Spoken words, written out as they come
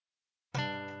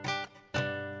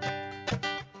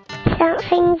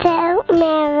something to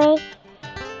Mary,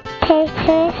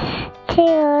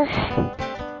 Totus2us.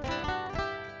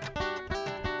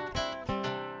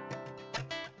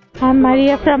 I'm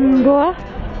Maria from Goa.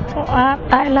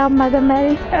 I love Mother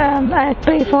Mary. I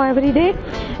pray for every day,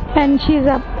 and she's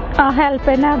a help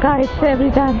and a guide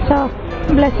every time. So,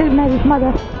 blessed Mary,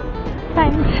 Mother.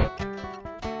 Thanks.